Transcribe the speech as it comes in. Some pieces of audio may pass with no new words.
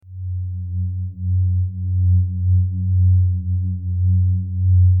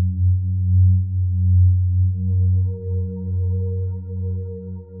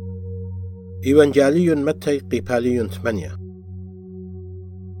إيوانجالي متى قيبالي 8.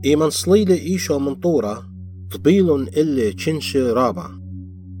 إيمن صليل إيشو منطورة طبيل إلا چنش رابا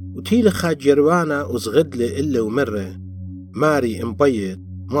وتيل خاد جروانا وزغدل إلا ومرة ماري مبيض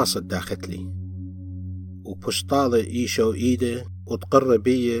ما صداخت لي وبشطالة إيشو إيده وتقر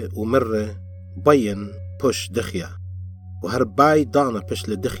بيه ومرة بين بش دخيا وهرباي دانا بش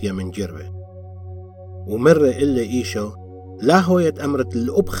لدخيا من جربه ومرة إلا إيشو لا هو يتأمرت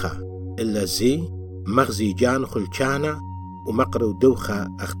الأبخة إلا زي مغزي جان خلچانا ومقرو دوخة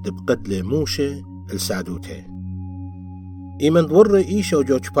أخدب قدل موشة السعدوته إيمن دور إيشو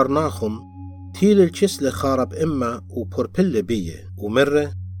جوج برناخم تيل الجسل خارب إما وبربل بيه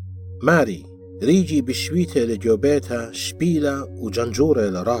ومرة ماري ريجي بشويته لجوبيتها شبيلة وجنجورة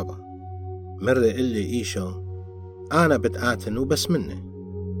لرابة مرة إلي إيشو أنا بتآتن وبس منه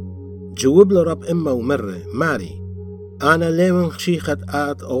جوب لرب إما ومرة ماري أنا ليمن خشيخة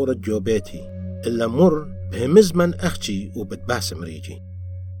آت أورد جوبيتي إلا مر بهمزمن أخشي وبتباسم ريجي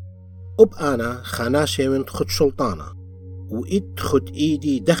أب أنا خاناشي من تخد شلطانة وإد تخد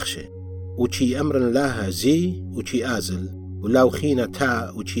إيدي دخشة وشي أمر لها زي وشي آزل ولو خينة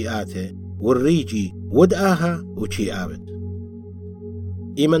تا وشي آته والريجي ودآها وشي آبد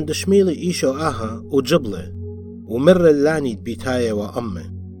إيمن دشميلي إيشو آها وجبله ومر اللاني بيتاية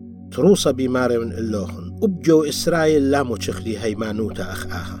وأمه تروصة بماري من اللوخن وبجو إسرائيل لامو تشخلي هيمانوتا أخ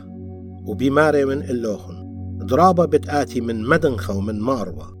آها وبماري من اللوخن ضرابة بتآتي من مدنخة ومن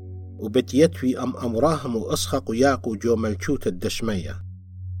ماروة وبتيتوي أمراهم وأسخق وياقو جو ملچوتة الدشمية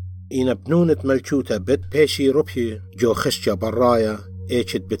إينا بنونة ملچوتة بت بيشي ربي جو خشجة برايا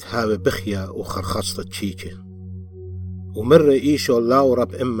ايشت بتهاوي بخيا وخرخصة تشيكي ومر إيشو الله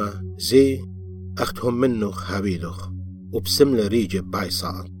رب إما زي أختهم منه خابيلوخ وبسمل ريجة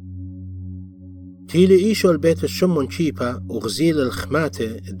بايصات تيلي إيشو البيت الشمون شيبا وغزيل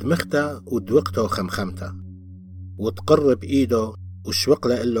الخماتة دمختا ودوقتا وخمخمتا وتقرب إيدو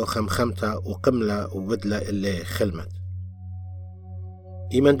وشوقلا إلو خمخمتا وقملا وودلا إلي خلمت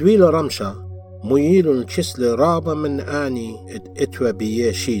إيمن دويلو رمشا مييلو الجسل رابا من آني اتوا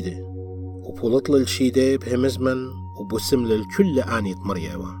بيه شيدة وبولطل الشيدة بهمزمن وبسمل الكل آني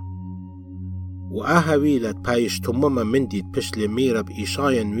تمريوا وآها ويلت بايش تماما مندي بشل ميرا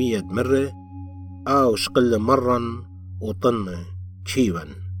بإيشايا ويد مرة أو شقل مرن وطن تشيوان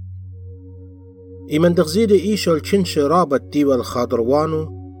إيمن دغزيد إيشو الچنش رابط ديوة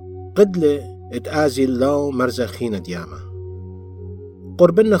الخاضروانو قدل اتآزي اللو مرزخين دياما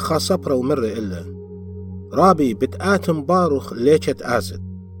قربنا خاصبرا ومرة إلا رابي بتآتم باروخ ليشت آزد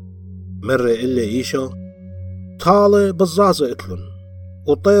مرة إلا إيشو طالة بالزازة اتلن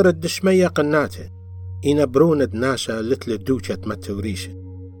وطير الدشمية قناته إينا بروند ناشا لتل دوشة متوريشة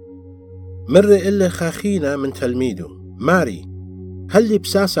مرة إلا خاخينا من تلميدو ماري هل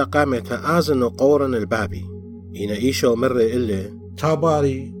بساسة قامت آزن وقورن البابي إينا إيشو مرة إلا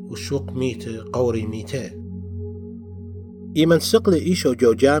تاباري وشوق ميته قوري ميته إيمن سقل إيشو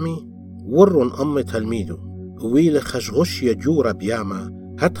جو جامي ورن أم تلميدو ويل خشغش يجور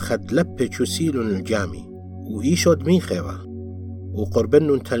بياما هتخد لب تشسيل الجامي وإيشو دمي خيوة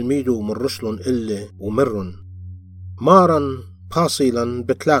وقربن تلميدو مرشلن إلا ومرن مارن باصيلا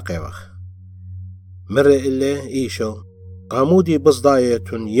بتلاقيوخ مرة إلا إيشو قامودي بصداية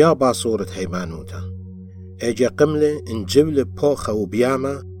يا باصورة هيمانوتا اجا قملة انجبل بوخة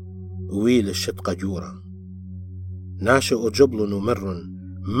وبياما ويل الشتقة جورا ناشئ جبل ومرن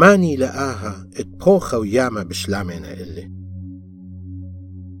ماني لآها اتبوخة وياما بشلامينا إلي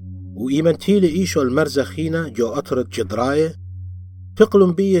وإيمنتيلي إيشو المرزخينة جو أطرد جدراية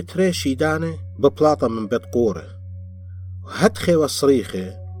تقلن بيه تريشي دانة ببلاطة من بيت قورة وهدخي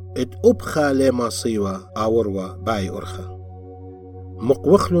وصريخة اتقبخة لما صيوة آوروا باي أرخة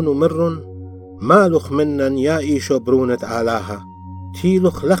مقوخلن ومرن مالخ منن يا إيشو برونة آلاها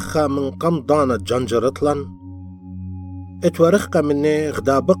تيلخ لخة من قمضانة جنجرطلن اتورخة مني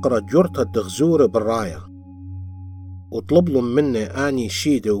غدا بقرة جرطة دغزورة بالراية وطلبلن مني آني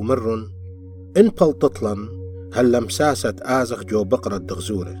شيدة ومرن انبل تطلن هل مساسة آزخ جو بقرة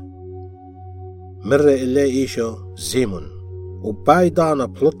دغزورة مرة إلا إيشو زيمون وبايدانا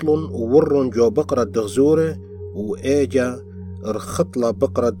بلطلن وورن جو بقرة دغزورة وإيجا رخطلة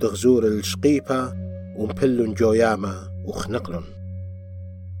بقرة دغزورة الشقيبة ومبلن جو ياما وخنقلن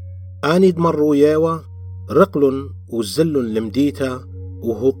آني دمروا ياوا رقلن وزلن لمديتا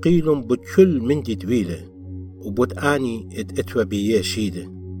وهقيلن بتشل من دي دويلة وبتآني اتوا بيه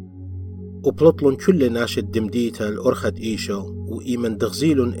شيدة وبلطلن كل ناشد دمديتا الأرخد إيشو وإيمن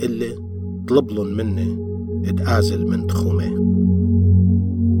دغزيلن إلا طلبلن مني اتآزل من تخومه.